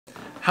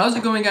How's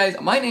it going,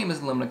 guys? My name is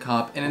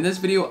UnlimitedCop, and in this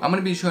video I'm going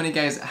to be showing you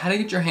guys how to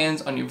get your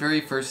hands on your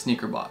very first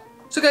sneaker bot.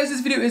 So guys,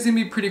 this video is going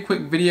to be a pretty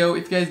quick video.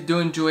 If you guys do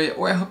enjoy it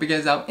or I help you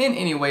guys out in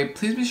any way,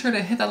 please be sure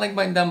to hit that like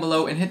button down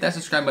below and hit that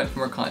subscribe button for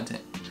more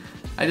content.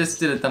 I just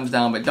did a thumbs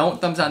down, but don't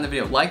thumbs down the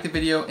video. Like the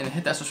video and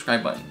hit that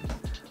subscribe button.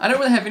 I don't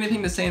really have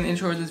anything to say in the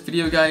intro of this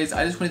video, guys.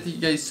 I just want to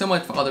thank you guys so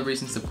much for all the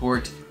recent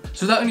support.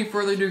 So without any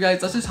further ado,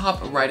 guys, let's just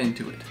hop right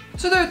into it.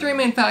 So there are three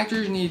main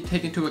factors you need to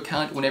take into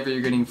account whenever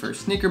you're getting your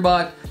first sneaker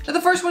bot. Now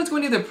the first one is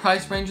going to be the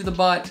price range of the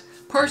bot.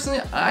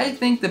 Personally, I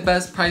think the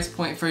best price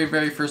point for your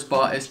very first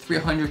bot is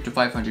 $300 to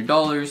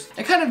 $500.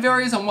 It kind of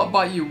varies on what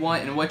bot you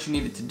want and what you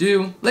need it to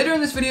do. Later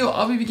in this video,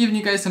 I'll be giving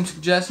you guys some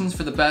suggestions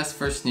for the best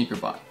first sneaker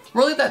bot.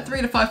 Really, that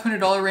 $300 to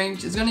 $500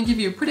 range is going to give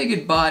you a pretty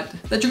good bot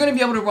that you're going to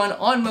be able to run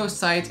on most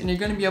sites, and you're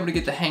going to be able to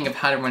get the hang of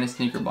how to run a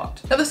sneaker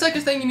bot. Now the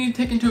second thing you need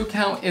to take into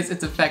account is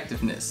its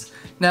effectiveness.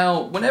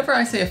 Now, whenever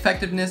I say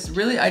effectiveness,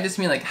 really I just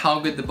mean like how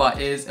good the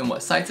bot is and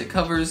what sites it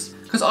covers,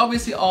 because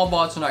obviously all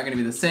bots are not going to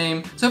be the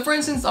same. So for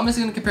instance, I'm just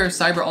going to compare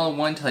Cyber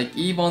All-in-One to like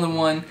Eve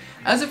All-in-One.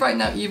 As of right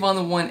now, Eve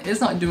All-in-One is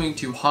not doing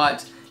too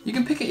hot. You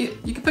can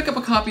pick up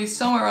a copy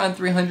somewhere around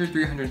 300,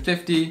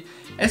 350.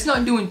 It's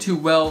not doing too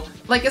well.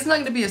 Like, it's not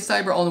going to be a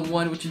Cyber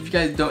All-in-One, which if you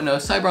guys don't know,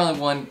 Cyber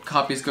All-in-One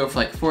copies go for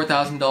like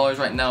 $4,000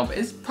 right now, but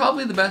it's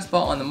probably the best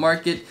bot on the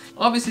market.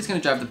 Obviously, it's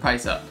going to drive the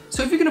price up.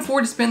 So if you can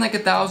afford to spend like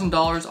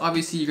 $1,000,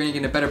 obviously you're going to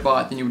get a better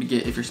bot than you would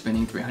get if you're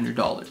spending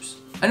 $300.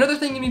 Another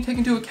thing you need to take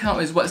into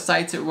account is what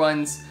sites it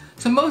runs.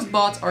 So most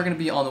bots are going to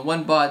be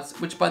all-in-one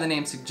bots, which by the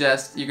name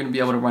suggests you're going to be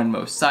able to run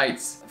most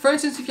sites. For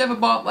instance, if you have a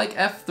bot like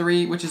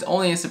F3, which is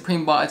only a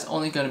Supreme bot, it's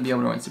only going to be able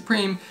to run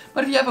Supreme.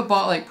 But if you have a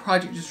bot like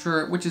Project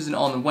Destroyer, which is an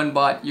all-in-one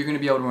bot, you're going to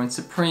be able to run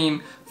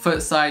Supreme,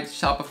 Foot sites,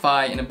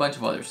 Shopify, and a bunch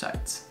of other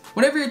sites.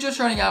 Whenever you're just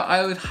starting out,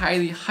 I would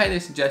highly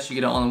suggest you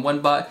get an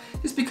all-in-one bot,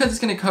 just because it's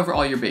going to cover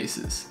all your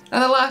bases. Now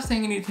the last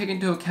thing you need to take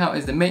into account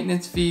is the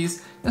maintenance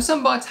fees. Now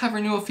some bots have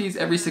renewal fees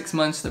every 6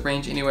 months that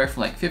range anywhere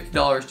from like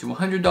 $50 to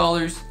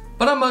 $100.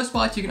 But on most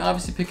bots, you can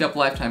obviously pick up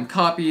lifetime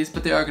copies,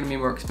 but they are going to be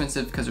more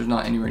expensive because there's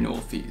not any renewal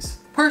fees.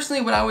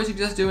 Personally, what I would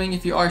suggest doing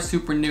if you are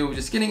super new,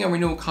 just getting a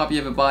renewal copy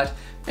of a bot,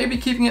 maybe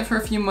keeping it for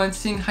a few months,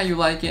 seeing how you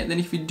like it, and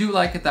then if you do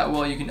like it that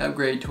well, you can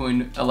upgrade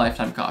to a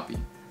lifetime copy.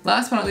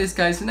 Last but not least,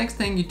 guys, the next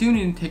thing you do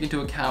need to take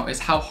into account is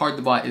how hard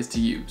the bot is to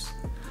use.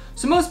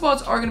 So most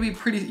bots are going to be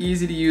pretty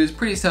easy to use,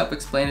 pretty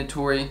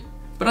self-explanatory.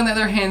 But on the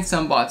other hand,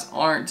 some bots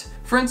aren't.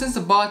 For instance,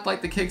 a bot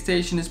like the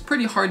Kickstation is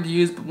pretty hard to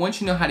use, but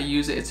once you know how to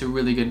use it, it's a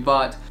really good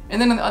bot.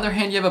 And then on the other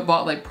hand, you have a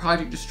bot like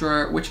Project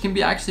Destroyer, which can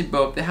be actually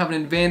both. They have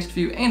an advanced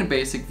view and a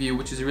basic view,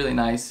 which is really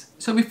nice.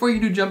 So before you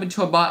do jump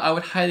into a bot, I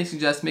would highly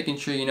suggest making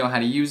sure you know how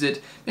to use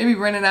it. Maybe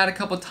run it out a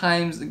couple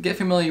times, get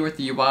familiar with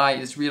the UI,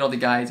 just read all the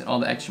guides and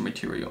all the extra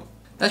material.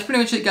 That's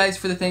pretty much it, guys,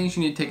 for the things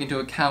you need to take into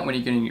account when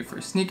you're getting your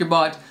first sneaker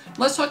bot.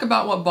 Let's talk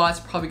about what bot's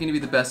probably going to be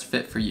the best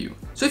fit for you.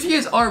 So if you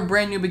guys are a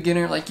brand new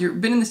beginner, like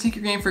you've been in the sneaker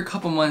game for a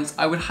couple months,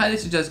 I would highly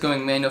suggest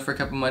going manual for a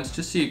couple months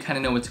just so you kind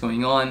of know what's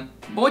going on.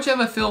 But once you have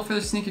a feel for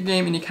the sneaker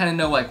game and you kind of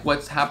know like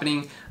what's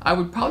happening, I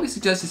would probably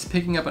suggest just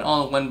picking up an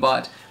all-in-one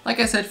bot. Like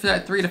I said, for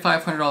that $300 to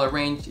 $500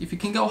 range, if you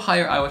can go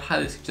higher, I would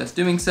highly suggest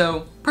doing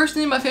so.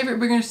 Personally, my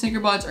favorite beginner sneaker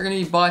bots are going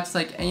to be bots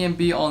like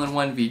AMB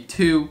All-in-One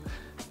V2,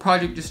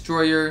 Project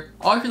Destroyer.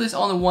 Oculus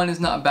All-in-One is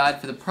not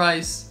bad for the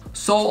price.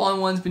 Soul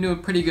All-in-One's been doing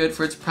pretty good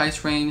for its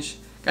price range.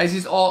 Guys,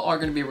 these all are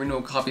going to be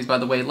renewal copies, by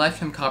the way.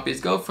 Lifetime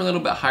copies go for a little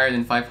bit higher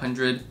than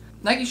 500.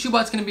 Nike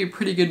Shoebot's going to be a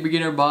pretty good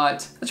beginner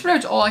bot. That's pretty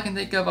much all I can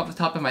think of off the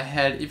top of my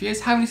head. If you guys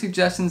have any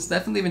suggestions,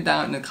 definitely leave them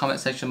down in the comment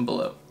section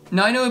below.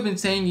 Now I know I've been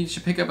saying you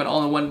should pick up an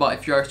all-in-one bot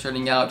if you are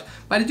starting out,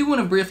 but I do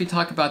want to briefly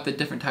talk about the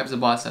different types of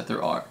bots that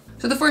there are.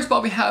 So the first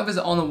bot we have is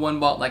an all-in-one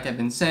bot, like I've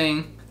been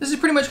saying. This is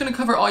pretty much going to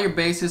cover all your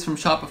bases from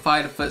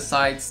Shopify to Foot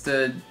sites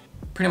to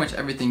pretty much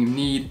everything you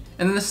need.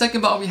 And then the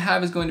second bot we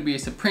have is going to be a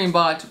Supreme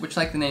bot, which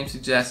like the name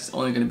suggests is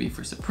only going to be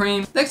for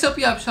Supreme. Next up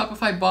we have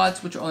Shopify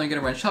bots, which are only going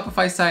to run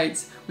Shopify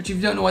sites, which if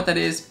you don't know what that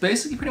is,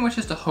 basically pretty much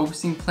just a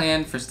hosting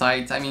plan for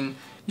sites. I mean,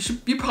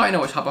 you probably know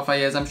what Shopify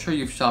is. I'm sure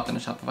you've shopped on a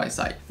Shopify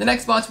site. The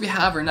next bots we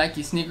have are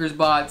Nike sneakers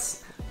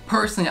bots.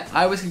 Personally,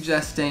 I would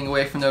suggest staying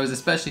away from those,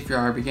 especially if you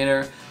are a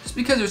beginner, just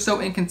because they're so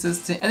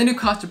inconsistent and they do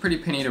cost a pretty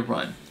penny to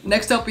run.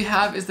 Next up we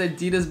have is the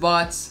Adidas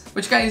bots,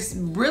 which guys,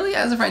 really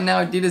as of right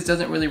now, Adidas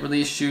doesn't really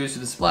release shoes to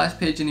the splash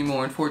page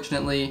anymore,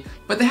 unfortunately,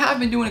 but they have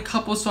been doing a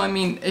couple, so I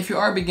mean, if you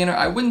are a beginner,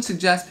 I wouldn't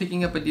suggest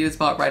picking up Adidas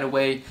bot right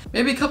away.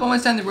 Maybe a couple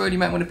months down the road, you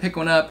might want to pick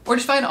one up, or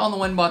just find an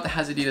all-in-one bot that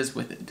has Adidas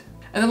with it.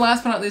 And then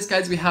last but not least,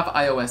 guys, we have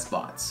iOS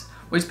bots,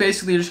 which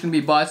basically are just going to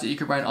be bots that you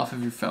can run off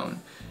of your phone.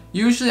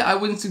 Usually I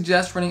wouldn't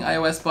suggest running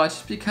iOS bots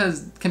just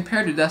because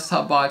compared to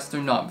desktop bots, they're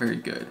not very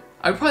good.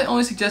 I would probably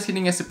only suggest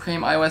getting a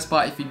Supreme iOS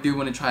bot if you do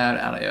want to try out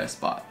an iOS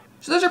bot.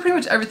 So those are pretty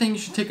much everything you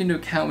should take into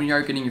account when you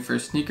are getting your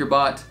first sneaker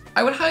bot.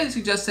 I would highly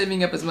suggest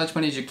saving up as much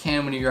money as you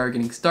can when you are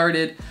getting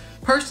started.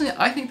 Personally,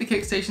 I think the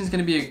Kickstation is going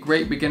to be a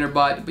great beginner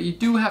bot, but you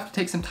do have to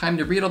take some time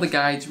to read all the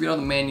guides, read all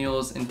the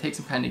manuals, and take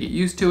some time to get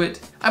used to it.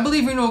 I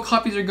believe renewal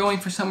copies are going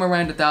for somewhere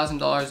around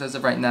 $1,000 as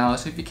of right now,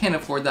 so if you can't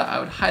afford that, I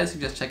would highly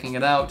suggest checking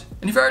it out.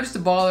 And if you're just a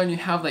baller and you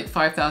have like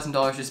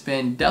 $5,000 to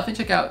spend,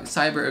 definitely check out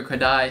Cyber or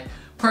Kodai.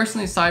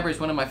 Personally, Cyber is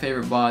one of my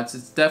favorite bots.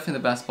 It's definitely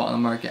the best bot on the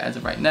market as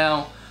of right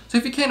now. So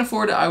if you can't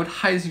afford it, I would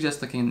highly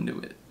suggest looking into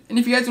it. And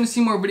if you guys want to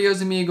see more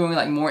videos of me going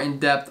like more in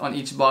depth on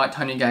each bot,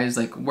 telling you guys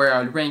like where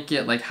I would rank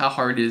it, like how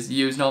hard it is to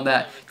use and all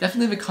that,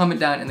 definitely leave a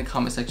comment down in the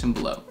comment section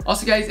below.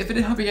 Also guys, if it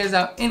did help you guys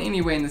out in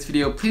any way in this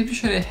video, please be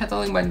sure to hit the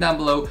link button down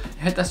below and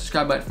hit that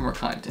subscribe button for more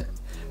content.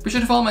 Be sure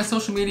to follow my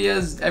social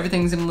medias,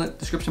 everything's in the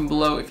description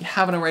below. If you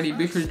haven't already,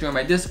 be sure to join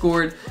my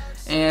Discord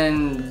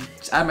and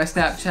add my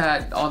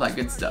Snapchat, all that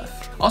good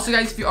stuff. Also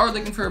guys, if you are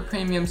looking for a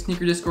premium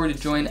sneaker Discord to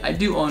join, I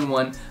do own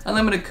one,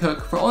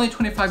 UnlimitedCop. For only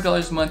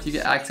 $25 a month, you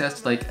get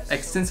access to like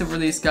extensive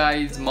release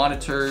guides,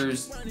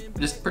 monitors,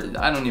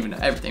 I don't even know,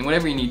 everything,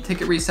 whatever you need,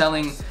 ticket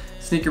reselling,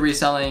 sneaker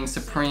reselling,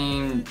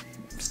 Supreme,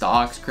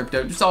 stocks,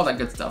 crypto, just all that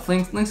good stuff.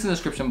 Links in the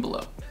description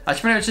below. That's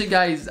pretty much it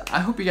guys. I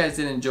hope you guys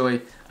did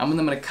enjoy. I'm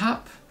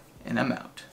UnlimitedCop, and I'm out.